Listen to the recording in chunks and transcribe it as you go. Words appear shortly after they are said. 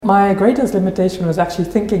my greatest limitation was actually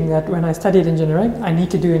thinking that when I studied engineering, I need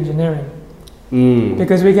to do engineering.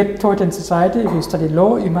 Because we get taught in society, if you study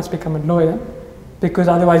law, you must become a lawyer, because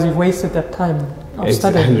otherwise you've wasted that time of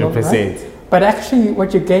studying 100%. law, right? But actually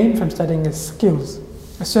what you gain from studying is skills,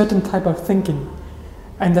 a certain type of thinking,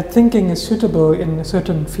 and that thinking is suitable in a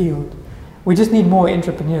certain field. We just need more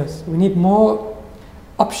entrepreneurs. We need more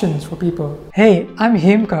options for people. Hey, I'm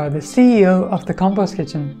Himkaar, the CEO of the Compost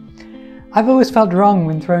Kitchen. I've always felt wrong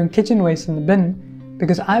when throwing kitchen waste in the bin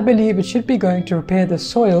because I believe it should be going to repair the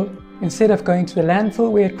soil instead of going to the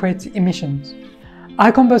landfill where it creates emissions.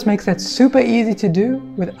 iCompost makes that super easy to do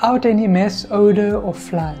without any mess, odor or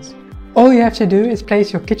flies. All you have to do is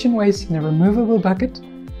place your kitchen waste in a removable bucket,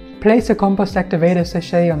 place a compost activator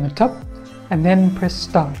sachet on the top, and then press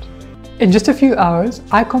start. In just a few hours,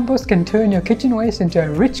 iCompost can turn your kitchen waste into a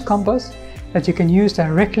rich compost that you can use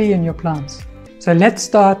directly in your plants. So let's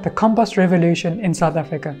start the compost revolution in South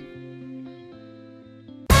Africa.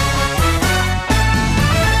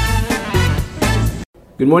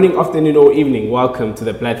 Good morning, afternoon or evening. Welcome to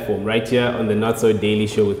the platform right here on the Not So Daily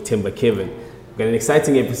Show with Timber Kevin. We've got an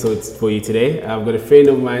exciting episode for you today. I've got a friend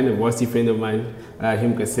of mine, a varsity friend of mine,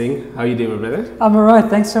 Himkaar. How are you doing, my brother? I'm alright,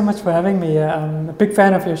 thanks so much for having me. I'm a big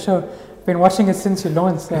fan of your show. I've been watching it since you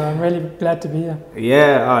launched, so I'm really glad to be here.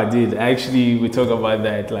 Yeah, dude, actually we talk about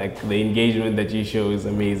that, like the engagement that you show is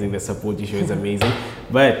amazing, the support you show is amazing.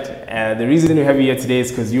 But the reason we have you here today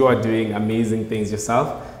is because you are doing amazing things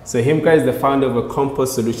yourself. So Himkaar is the founder of a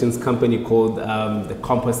compost solutions company called the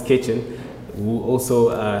Compost Kitchen, who also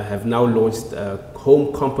have now launched a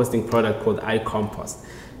home composting product called iCompost.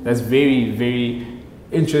 That's very, very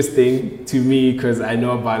interesting to me because I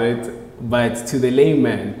know about it, but to the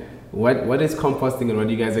layman, what is composting and what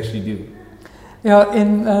do you guys actually do? Yeah,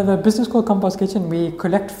 in the business called Compost Kitchen, we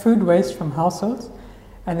collect food waste from households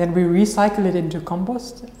and then we recycle it into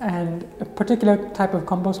compost, and a particular type of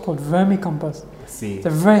compost called vermicompost. See. It's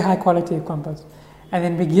a very high quality of compost. And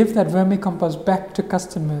then we give that vermicompost back to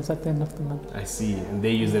customers at the end of the month. I see, and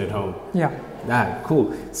they use it at home. Yeah.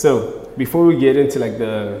 Cool. So before we get into like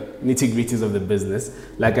the nitty gritties of the business,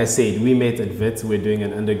 like I said, we met at VIT. We're doing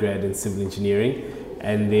an undergrad in civil engineering,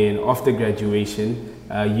 and then after graduation,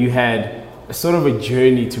 you had a sort of a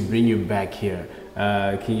journey to bring you back here.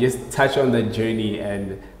 Can you just touch on that journey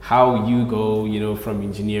and how you go, from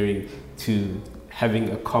engineering to having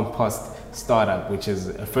a compost startup, which is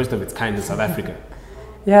a first of its kind in South Africa?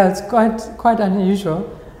 Yeah, it's quite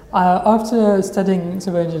unusual. After studying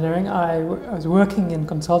civil engineering, I was working in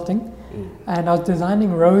consulting, and I was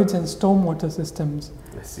designing roads and stormwater systems.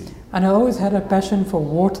 I see. And I always had a passion for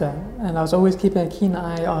water, and I was always keeping a keen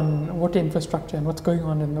eye on water infrastructure and what's going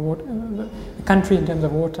on in the country in terms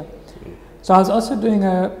of water. So I was also doing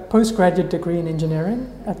a postgraduate degree in engineering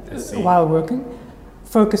while working,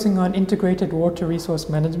 focusing on integrated water resource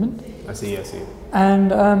management. I see.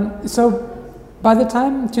 And so by the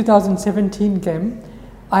time 2017 came,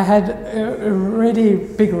 I had a really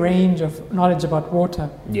big range of knowledge about water.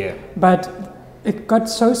 Yeah. But it got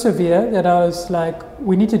so severe that I was like,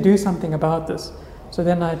 we need to do something about this. So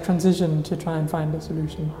then I transitioned to try and find a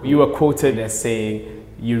solution. You were quoted as saying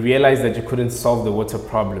you realized that you couldn't solve the water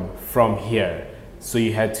problem from here. So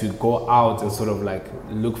you had to go out and sort of like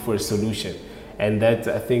look for a solution. And that,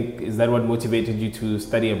 I think, is that what motivated you to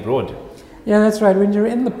study abroad? Yeah, that's right. When you're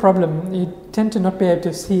in the problem, you tend to not be able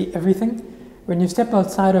to see everything. When you step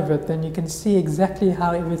outside of it, then you can see exactly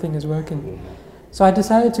how everything is working. So I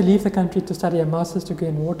decided to leave the country to study a master's degree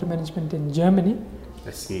in water management in Germany.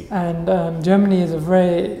 I see. And Germany is a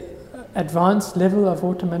very advanced level of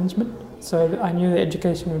water management. So I knew the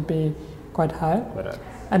education would be quite high.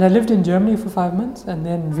 And I lived in Germany for 5 months, and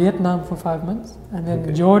then Vietnam for 5 months, and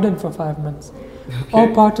then Jordan for 5 months.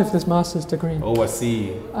 All part of this master's degree. Oh, I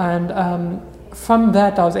see. And from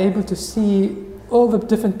that, I was able to see all the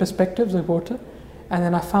different perspectives of water, and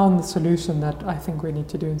then I found the solution that I think we need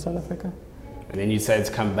to do in South Africa. And then you decided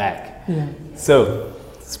to come back. Yeah. So,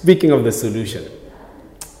 speaking of the solution,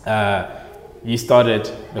 you started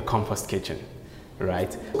the Compost Kitchen,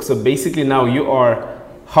 right? So basically now you are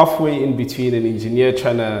halfway in between an engineer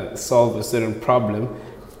trying to solve a certain problem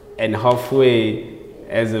and halfway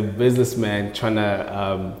as a businessman trying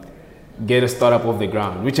to get a startup off the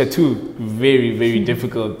ground, which are two very, very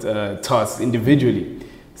difficult tasks individually.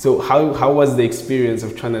 So how was the experience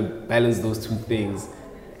of trying to balance those two things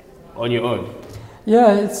on your own?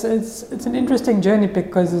 Yeah, it's an interesting journey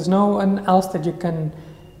because there's no one else that you can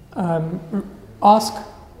ask,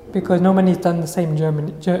 because nobody's done the same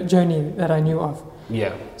journey that I knew of.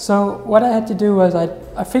 Yeah. So what I had to do was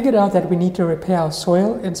I figured out that we need to repair our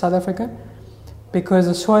soil in South Africa. because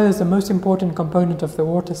the soil is the most important component of the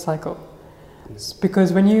water cycle.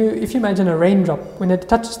 Because if you imagine a raindrop, when it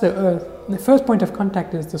touches the earth, the first point of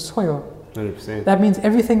contact is the soil. 100%. That means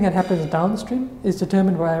everything that happens downstream is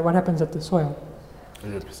determined by what happens at the soil.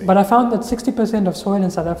 100%. But I found that 60% of soil in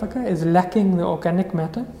South Africa is lacking the organic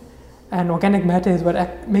matter, and organic matter is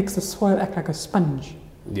what makes the soil act like a sponge.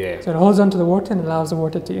 Yeah. So it holds onto the water and allows the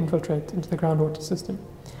water to infiltrate into the groundwater system.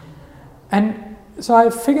 And so I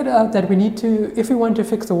figured out that we need to, if we want to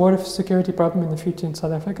fix the water security problem in the future in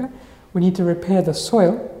South Africa, we need to repair the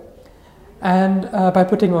soil, and by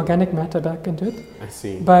putting organic matter back into it. I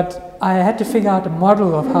see. But I had to figure out a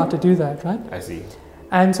model of how to do that, right? I see.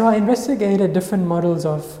 And so I investigated different models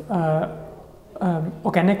of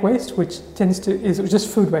organic waste, which is just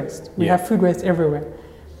food waste. We have food waste everywhere.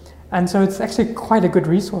 And so it's actually quite a good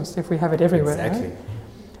resource if we have it everywhere. Exactly. Right?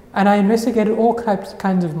 And I investigated all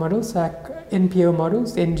kinds of models, like NPO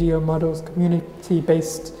models, NGO models,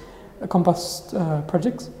 community-based compost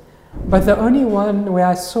projects. But the only one where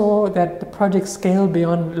I saw that the project scaled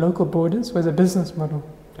beyond local borders was a business model.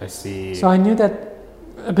 I see. So I knew that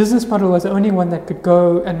a business model was the only one that could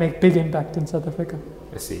go and make big impact in South Africa.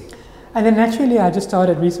 I see. And then naturally I just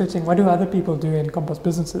started researching what do other people do in compost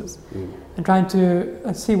businesses and trying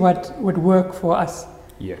to see what would work for us.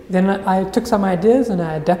 Yeah. Then I took some ideas and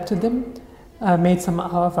I adapted them, made some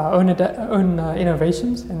of our own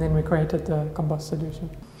innovations, and then we created the compost solution.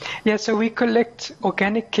 Yeah, so we collect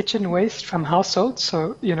organic kitchen waste from households,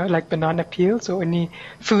 so like banana peels or any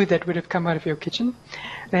food that would have come out of your kitchen.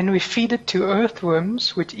 Then we feed it to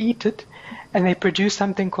earthworms, which eat it, and they produce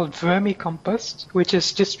something called vermicompost, which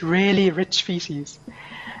is just really rich feces.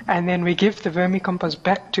 And then we give the vermicompost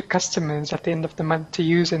back to customers at the end of the month to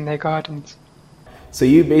use in their gardens. So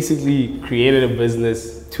you basically created a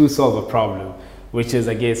business to solve a problem, which is,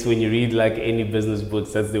 I guess, when you read like any business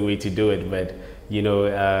books, that's the way to do it. But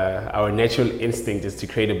our natural instinct is to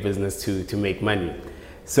create a business to make money.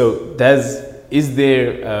 So is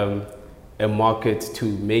there a market to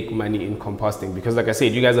make money in composting? Because like I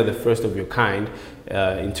said, you guys are the first of your kind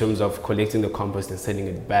in terms of collecting the compost and sending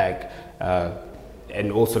it back, and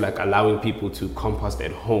also like allowing people to compost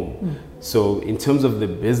at home. So in terms of the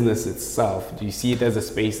business itself, do you see it as a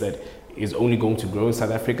space that is only going to grow in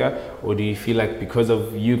South Africa, or do you feel like because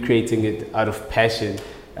of you creating it out of passion,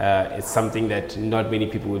 it's something that not many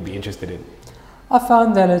people would be interested in? I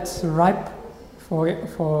found that it's ripe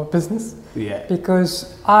for business. Yeah.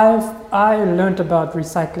 Because I learned about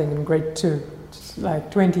recycling in grade 2, just like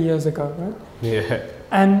 20 years ago, right? Yeah.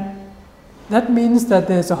 And that means that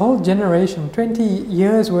there's a whole generation, 20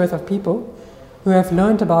 years worth of people who have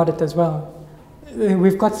learned about it as well.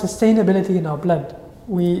 We've got sustainability in our blood.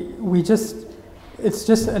 It's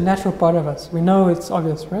just a natural part of us. We know it's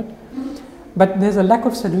obvious, right? But there's a lack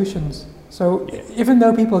of solutions. So even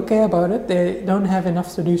though people care about it, they don't have enough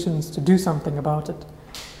solutions to do something about it.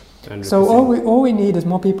 100%. So all we need is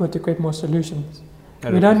more people to create more solutions.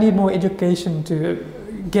 100%. We don't need more education to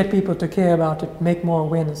get people to care about it, make more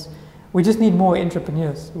awareness. We just need more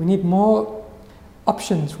entrepreneurs. We need more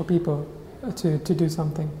options for people to do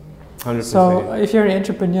something. 100%. So if you're an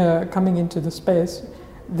entrepreneur coming into the space,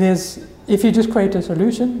 if you just create a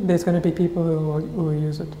solution, there's going to be people who will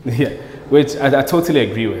use it. Yeah, which I totally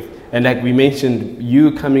agree with. And like we mentioned,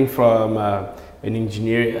 you coming from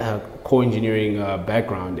an core engineering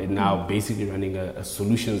background and now basically running a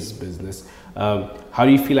solutions business, how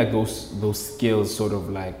do you feel like those skills sort of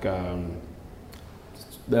like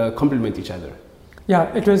complement each other?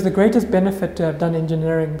 Yeah, it was the greatest benefit to have done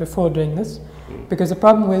engineering before doing this, because the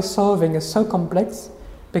problem we're solving is so complex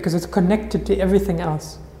because it's connected to everything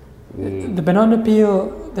else. The banana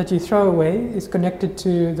peel that you throw away is connected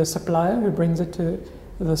to the supplier who brings it to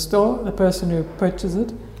the store, the person who purchases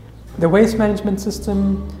it, the waste management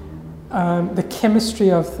system, the chemistry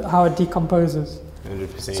of how it decomposes.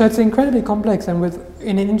 100%. So it's incredibly complex, and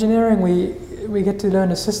in engineering we get to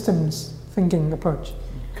learn a systems thinking approach.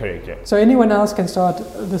 Correct, yeah. So anyone else can start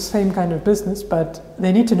the same kind of business, but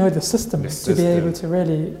they need to know the system to be able to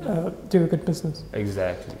really do a good business.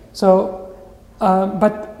 Exactly. So,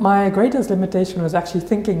 but my greatest limitation was actually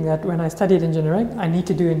thinking that when I studied engineering, I need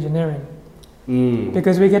to do engineering.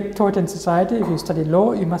 Because we get taught in society, if you study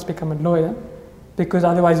law, you must become a lawyer, because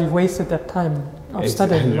otherwise you've wasted that time of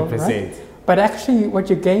studying law, right? But actually what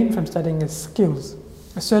you gain from studying is skills,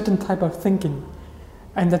 a certain type of thinking.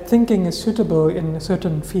 And that thinking is suitable in a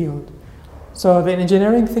certain field. So the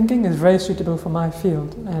engineering thinking is very suitable for my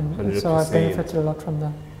field, and 100%. So I've benefited a lot from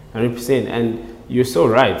that. 100%, and you're so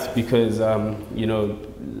right, because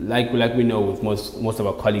like we know with most of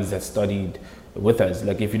our colleagues that studied with us,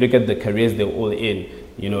 like if you look at the careers they're all in,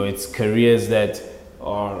 it's careers that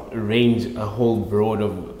or range a whole broad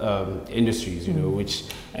of industries, you know,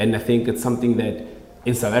 and I think it's something that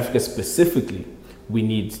in South Africa specifically, we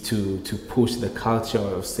need to push the culture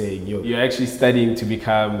of saying, you're actually studying to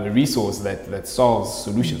become a resource that solves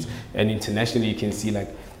solutions. And internationally, you can see, like,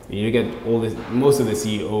 you look at most of the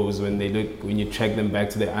CEOs, when you track them back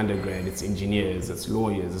to their undergrad, it's engineers, it's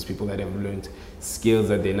lawyers, it's people that have learned skills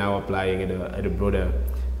that they're now applying at a broader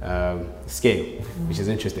scale, which is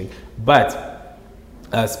interesting. But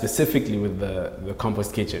specifically with the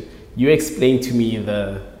Compost Kitchen, you explained to me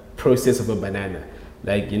the process of a banana.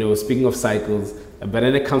 Like, you know, speaking of cycles, a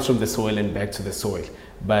banana comes from the soil and back to the soil.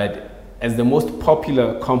 But as the most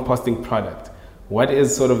popular composting product, what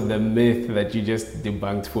is sort of the myth that you just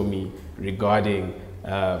debunked for me regarding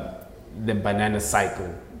the banana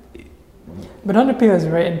cycle? Banana peel is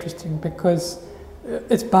very interesting because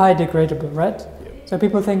it's biodegradable, right? Yeah. So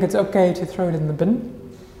people think it's okay to throw it in the bin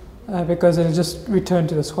because it'll just return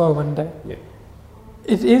to the soil one day. Yeah.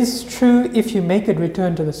 It is true if you make it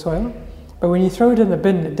return to the soil, but when you throw it in the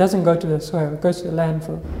bin, it doesn't go to the soil, it goes to the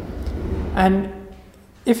landfill. And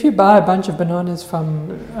if you buy a bunch of bananas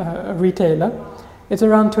from a retailer, it's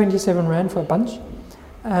around 27 Rand for a bunch,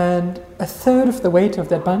 and a third of the weight of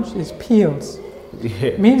that bunch is peels. Yeah.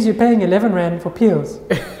 It means you're paying 11 Rand for peels.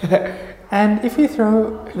 And if you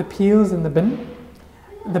throw the peels in the bin,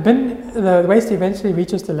 the waste eventually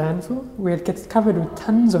reaches the landfill, where it gets covered with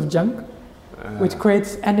tons of junk, which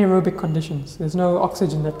creates anaerobic conditions. There's no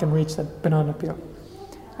oxygen that can reach that banana peel.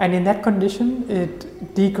 And in that condition,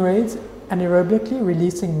 it degrades anaerobically,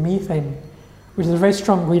 releasing methane, which is a very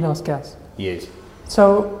strong greenhouse gas. Yes.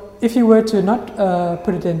 So if you were to not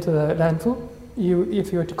put it into the landfill,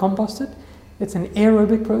 if you were to compost it, it's an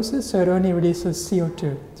aerobic process, so it only releases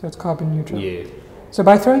CO2, so it's carbon neutral. Yeah. So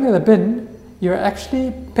by throwing it in the bin, you're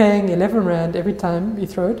actually paying 11 Rand every time you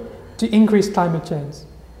throw it to increase climate change.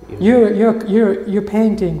 You're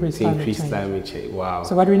paying to increase climate change. Wow.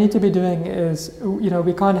 So what we need to be doing is,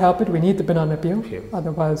 we can't help it. We need the banana peel. Yeah.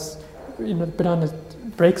 Otherwise, the banana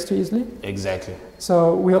breaks too easily. Exactly.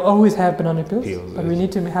 So we'll always have banana peels, but we yes.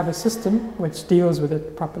 need to have a system which deals with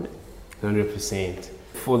it properly. 100%.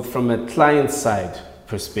 From a client side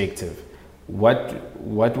perspective, what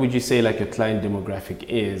would you say like your client demographic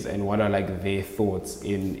is, and what are like their thoughts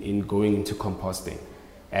in going into composting?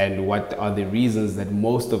 And what are the reasons that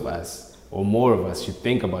most of us, or more of us, should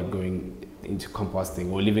think about going into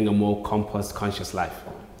composting or living a more compost conscious life?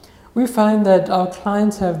 We find that our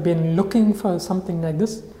clients have been looking for something like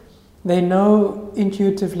this. They know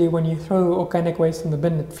intuitively when you throw organic waste in the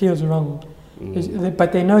bin, it feels wrong.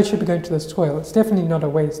 But they know it should be going to the soil. It's definitely not a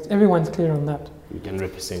waste. Everyone's clear on that. You can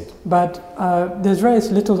represent. But there's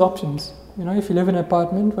various little options. If you live in an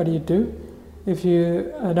apartment, what do you do? If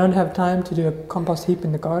you don't have time to do a compost heap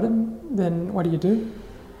in the garden, then what do you do?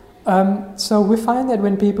 So we find that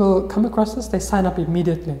when people come across this, they sign up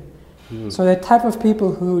immediately. So they're the type of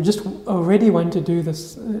people who just already want to do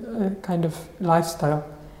this kind of lifestyle,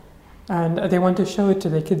 and they want to show it to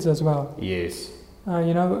their kids as well. Yes.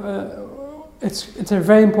 It's a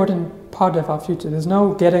very important part of our future. There's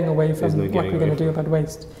no getting away from what we're going to do about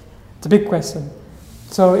waste. It's a big question.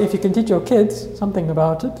 So if you can teach your kids something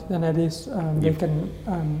about it, then at least they can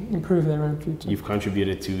improve their own future. You've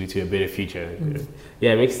contributed to a better future.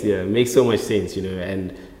 Yeah, it makes so much sense,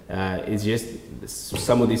 and it's just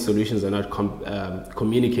some of these solutions are not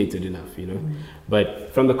communicated enough,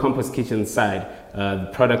 But from the Compost Kitchen side, the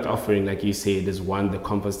product offering, like you said, is one, the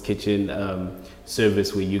Compost Kitchen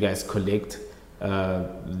service where you guys collect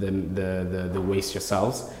the waste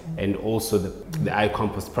yourselves, and also the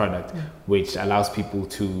iCompost product, which allows people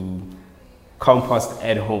to compost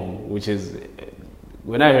at home, which is,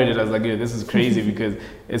 when I heard it, I was like, this is crazy because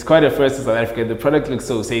it's quite a first in South Africa. The product looks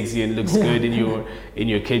so sexy and looks good in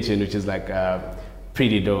your kitchen, which is like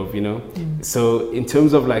pretty dope, So in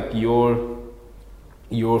terms of like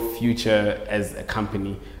your future as a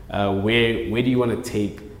company, where do you want to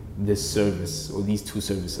take this service or these two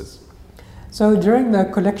services? So during the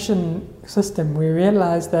collection system, we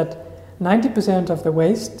realized that 90% of the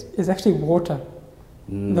waste is actually water.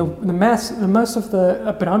 The most of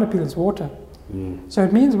the banana peel is water. So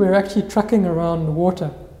it means we're actually trucking around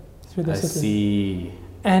water through the city. I see.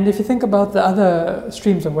 And if you think about the other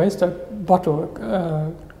streams of waste, a bottle,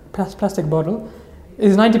 plastic bottle,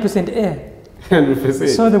 is 90% air.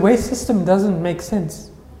 100%. So the waste system doesn't make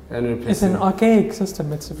sense. 100%. It's an archaic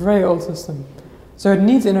system. It's a very old system. So it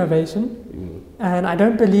needs innovation. And I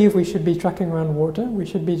don't believe we should be trucking around water. We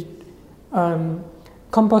should be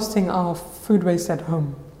composting our food waste at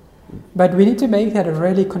home. But we need to make that a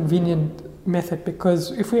really convenient method,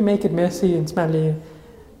 because if we make it messy and smelly,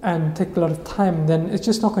 and take a lot of time, then it's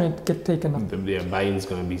just not going to get taken up. The buy-in's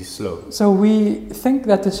going to be slow. So we think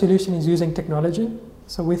that the solution is using technology.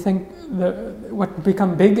 So we think what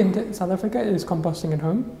become big in South Africa is composting at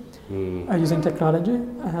home, using technology,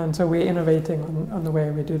 and so we're innovating on the way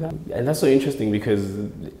we do that. And that's so interesting because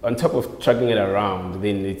on top of trucking it around,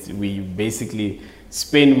 then we basically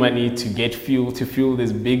spend money to get fuel to fuel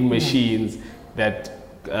these big machines that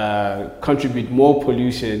contribute more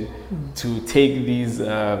pollution to take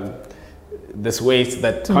this waste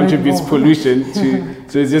that contributes pollution to.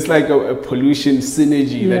 So it's just like a pollution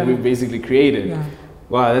synergy that we've basically created. Yeah.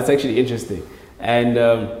 Wow, that's actually interesting. And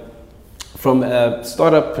from a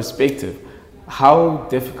startup perspective, how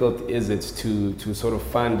difficult is it to sort of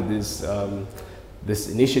fund this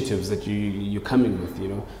initiatives that you're coming with, you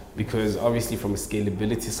know? Because obviously from a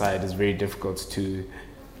scalability side, it's very difficult to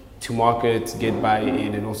market, get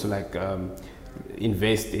buy-in, and also like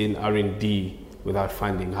invest in R&D without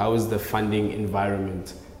funding. How is the funding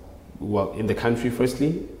environment, well, in the country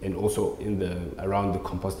firstly, and also around the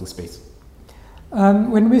composting space?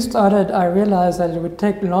 When we started, I realized that it would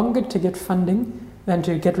take longer to get funding than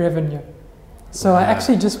to get revenue. So I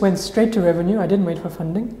actually just went straight to revenue. I didn't wait for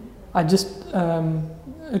funding. I just,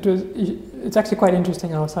 it's actually quite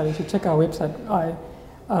interesting on our site. You should check our website. I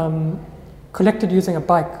collected using a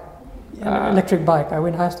bike, an electric bike. I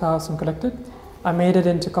went house to house and collected. I made it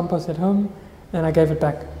into compost at home, then I gave it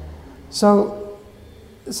back. So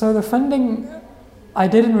the funding, I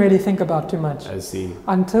didn't really think about too much. I see.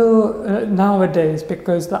 Until nowadays,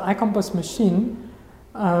 because the iCompost machine,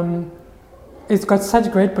 it's got such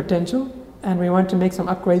great potential, and we want to make some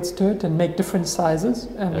upgrades to it and make different sizes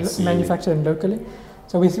and manufacture them locally.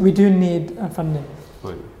 So we do need funding.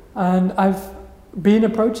 Fine. And I've been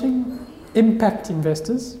approaching impact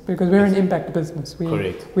investors because we're an impact business.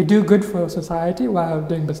 We do good for society while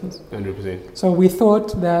doing business. 100%. So we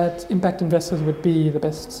thought that impact investors would be the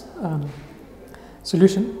best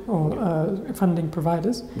solution or funding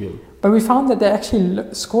providers. Yeah. But we found that they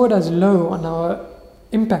actually scored us low on our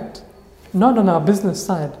impact, not on our business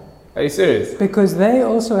side. Are you serious? Because they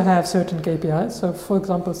also have certain KPIs. So for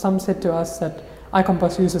example, some said to us that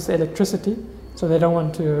iCompost uses electricity, so they don't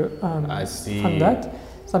want to fund that.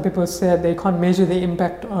 Some people said they can't measure the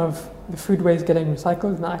impact of the food waste getting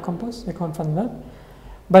recycled in the iCompost, they can't fund that.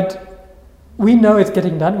 But we know it's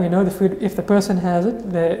getting done. We know the food, if the person has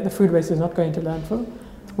it, the food waste is not going to landfill.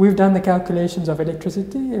 We've done the calculations of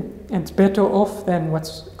electricity, and it's better off than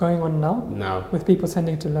what's going on now. With people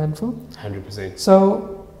sending to landfill. 100%.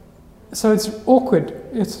 So it's awkward.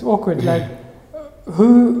 It's awkward. Like,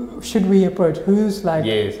 who should we approach? Who's like?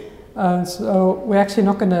 Yes. So we're actually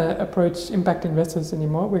not going to approach impact investors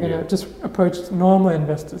anymore. We're going to just approach normal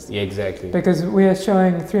investors. Yeah, exactly. Because we are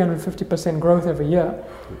showing 350% growth every year,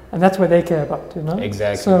 and that's what they care about, you know.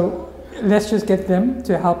 Exactly. So let's just get them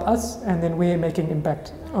to help us, and then we're making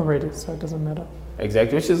impact already. So it doesn't matter.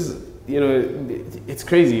 Exactly. Which is, you know, it's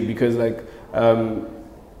crazy because like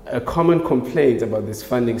a common complaint about these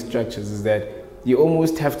funding structures is that you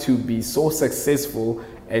almost have to be so successful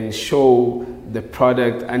and show the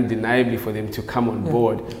product undeniably for them to come on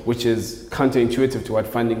board, which is counterintuitive to what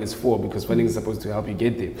funding is for, because funding is supposed to help you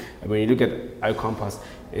get there. And when you look at iCompost,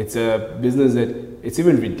 it's a business that it's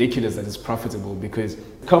even ridiculous that it's profitable, because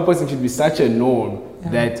composting should be such a norm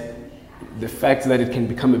that the fact that it can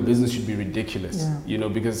become a business should be ridiculous, you know,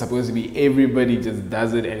 because it's supposed to be everybody just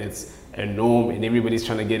does it and it's a norm and everybody's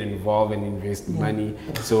trying to get involved and invest money.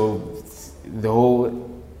 So the whole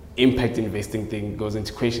impact investing thing goes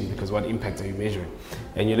into question, because what impact are you measuring?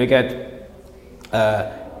 And you look at,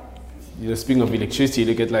 you know, speaking of electricity, you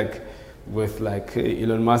look at like with like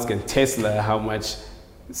Elon Musk and Tesla, how much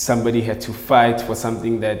somebody had to fight for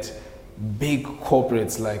something that big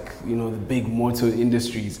corporates like, you know, the big motor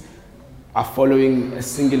industries are following a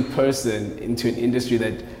single person into an industry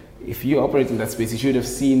that if you operate in that space, you should have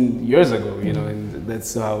seen years ago, you know, and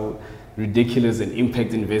that's how ridiculous an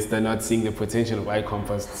impact investor not seeing the potential of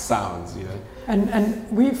iCompost sounds, you know. And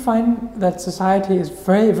we find that society is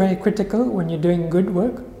very, very critical when you're doing good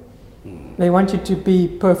work. They want you to be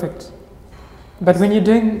perfect. But when you're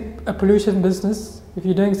doing a pollution business, if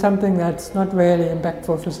you're doing something that's not really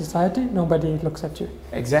impactful for society, nobody looks at you.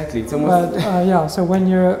 Exactly. It's almost so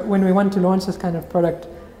when we want to launch this kind of product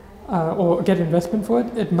or get investment for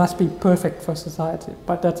it, it must be perfect for society.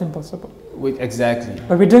 But that's impossible. Exactly.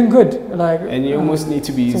 But we're doing good. And you almost need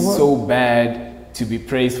to be so bad to be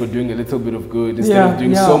praised for doing a little bit of good instead of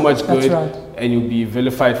doing so much good, and you'll be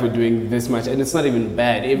vilified for doing this much. And it's not even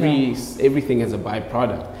bad. Everything has a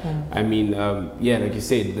byproduct. I mean, like you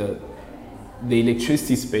said, the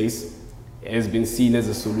electricity space has been seen as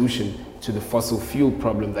a solution to the fossil fuel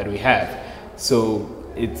problem that we have. So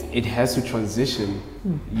it has to transition,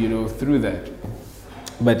 you know, through that.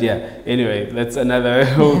 But yeah, anyway, that's another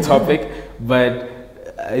whole topic. But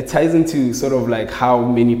it ties into sort of like how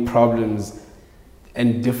many problems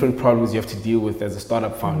and different problems you have to deal with as a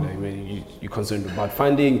startup founder. I mean, you're concerned about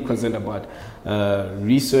funding, you're concerned about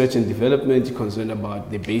research and development, you're concerned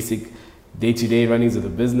about the basic day-to-day runnings of the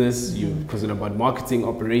business, you're concerned about marketing,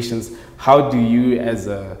 operations. How do you as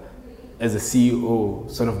a CEO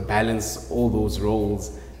sort of balance all those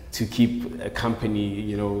roles to keep a company,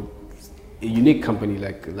 you know, a unique company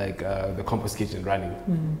like the Compost Kitchen running?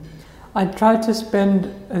 I try to spend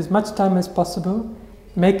as much time as possible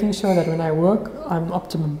making sure that when I work, I'm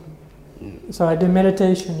optimum. So I do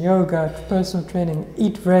meditation, yoga, personal training,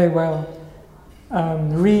 eat very well,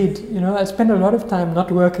 read. You know, I spend a lot of time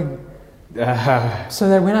not working, so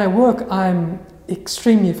that when I work, I'm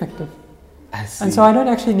extremely effective. And so I don't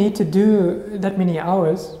actually need to do that many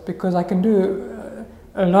hours because I can do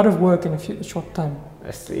a lot of work in a short time.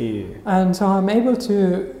 I see. And so I'm able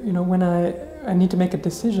to, you know, when I need to make a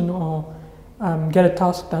decision or get a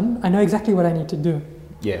task done, I know exactly what I need to do.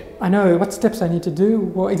 Yeah. I know what steps I need to do,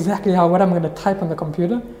 what I'm going to type on the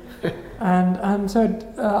computer.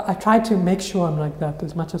 So I try to make sure I'm like that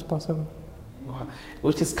as much as possible.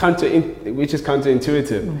 Which is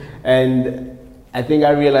counterintuitive. And I think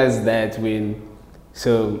I realized that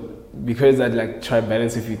because I'd like try to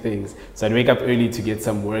balance a few things. So I'd wake up early to get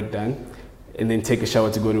some work done and then take a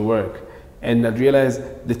shower to go to work. And I'd realize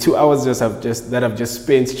the 2 hours that I've just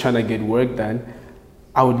spent trying to get work done,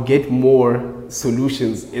 I would get more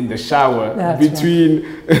solutions in the shower between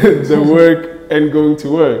the work and going to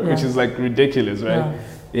work, which is like ridiculous, right?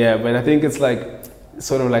 Yeah, but I think it's like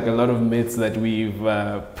sort of like a lot of myths that we've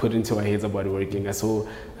put into our heads about working. I saw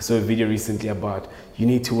a video recently about you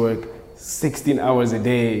need to work 16 hours a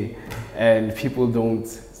day, and people don't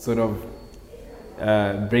sort of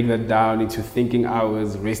break that down into thinking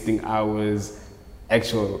hours, resting hours,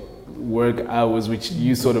 actual work hours, which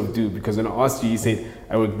you sort of do, because when I asked you said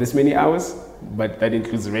I work this many hours, but that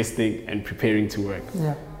includes resting and preparing to work.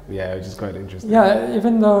 Yeah, which is quite interesting. Yeah,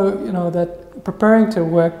 even though you know that preparing to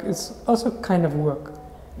work is also kind of work,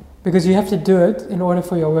 because you have to do it in order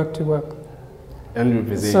for your work to work.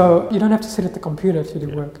 100%. So you don't have to sit at the computer to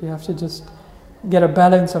do work. You have to just get a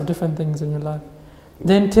balance of different things in your life.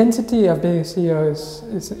 The intensity of being a CEO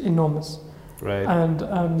is enormous. Right.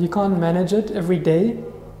 And you can't manage it every day,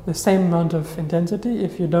 the same amount of intensity,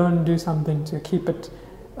 if you don't do something to keep it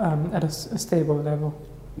at a stable level.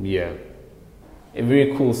 Yeah. A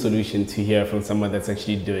very cool solution to hear from someone that's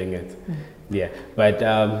actually doing it. Yeah. But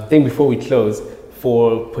I think before we close,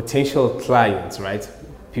 for potential clients, right?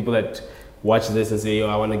 People that watch this and say, "Oh,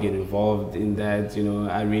 I want to get involved in that. You know,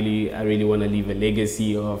 I really want to leave a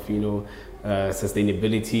legacy of, you know,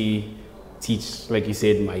 sustainability. Teach, like you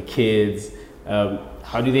said, my kids."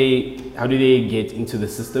 How do they get into the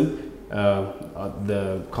system,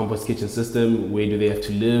 the Compost Kitchen system? Where do they have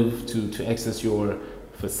to live to access your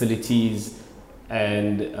facilities?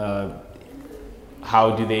 And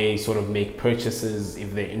how do they sort of make purchases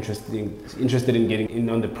if they're interested in getting in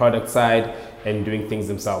on the product side and doing things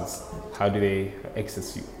themselves? How do they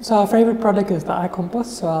access you? So our favorite product is the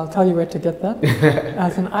iCompost, so I'll tell you where to get that.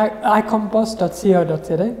 As in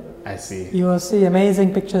icompost.co.za. I see. You will see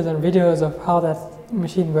amazing pictures and videos of how that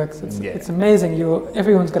machine works. It's amazing.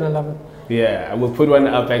 Everyone's going to love it. Yeah, I will put one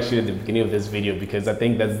up actually at the beginning of this video, because I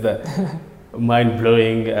think that's the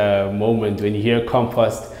mind-blowing moment when you hear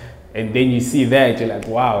compost and then you see that, you're like,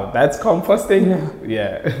 wow, that's composting?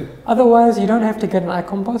 Yeah. Otherwise, you don't have to get an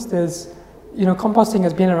iCompost. Composting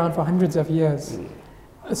has been around for hundreds of years.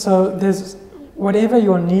 So there's whatever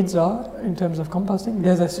your needs are in terms of composting,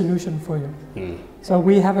 there's a solution for you. So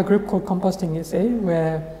we have a group called Composting SA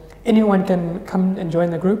where anyone can come and join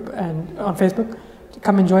the group, and on Facebook,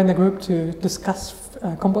 come and join the group to discuss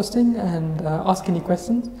composting and ask any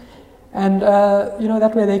questions. And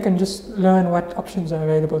that way they can just learn what options are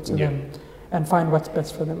available to them and find what's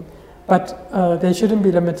best for them. But they shouldn't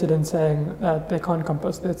be limited in saying that they can't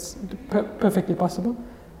compost. It's perfectly possible,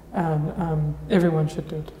 and everyone should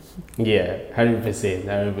do it. Yeah, 100%.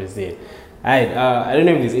 I don't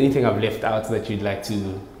know if there's anything I've left out that you'd like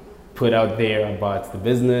to put out there about the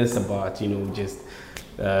business, about just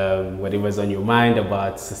whatever's on your mind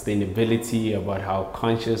about sustainability, about how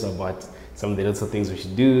conscious, about some of the little things we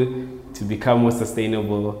should do to become more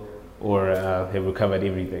sustainable, or have we covered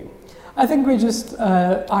everything? I think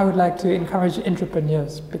I would like to encourage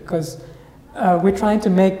entrepreneurs, because we're trying to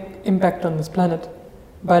make impact on this planet,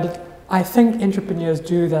 but I think entrepreneurs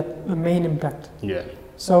do the main impact. Yeah.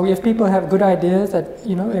 So if people have good ideas that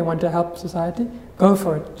they want to help society, go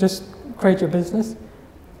for it. Just create your business.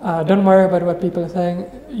 Don't worry about what people are saying.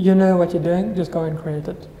 You know what you're doing. Just go and create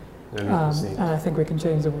it. And I think we can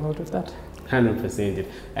change the world with that. 100%.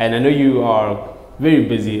 And I know you are very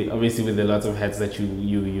busy, obviously, with a lot of hats that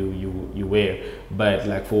you wear. But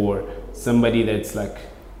like for somebody that's like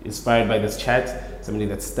inspired by this chat, somebody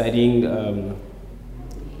that's studying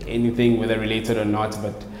anything, whether related or not,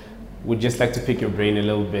 but would just like to pick your brain a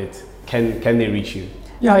little bit, can they reach you?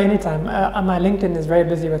 Yeah, anytime. My LinkedIn is very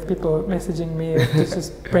busy with people messaging me,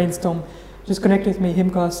 just brainstorm. Just connect with me,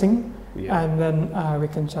 Himkaar Singh, and then we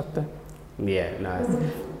can chat there. Yeah, nice.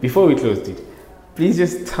 Before we close, dude, please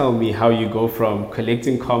just tell me how you go from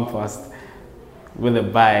collecting compost with a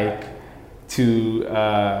bike to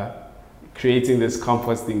creating this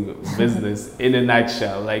composting business in a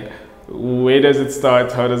nutshell. Like, where does it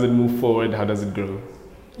start? How does it move forward? How does it grow?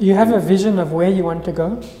 You have a vision of where you want to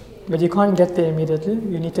go, but you can't get there immediately.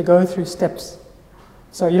 You need to go through steps.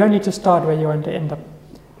 So you don't need to start where you want to end up.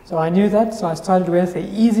 So I knew that, so I started with the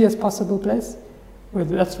easiest possible place,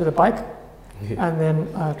 that's with a bike, and then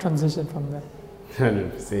transition from there.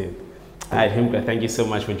 100%. All right, Himkaar, thank you so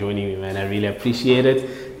much for joining me, man. I really appreciate it.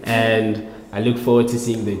 And I look forward to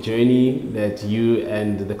seeing the journey that you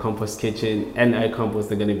and the Compost Kitchen and iCompost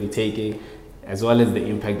are going to be taking, as well as the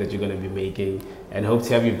impact that you're going to be making. And hope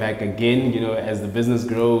to have you back again, as the business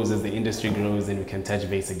grows, as the industry grows, and we can touch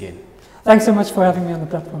base again. Thanks so much for having me on the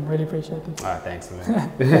platform. Really appreciate it. Thanks,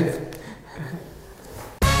 man.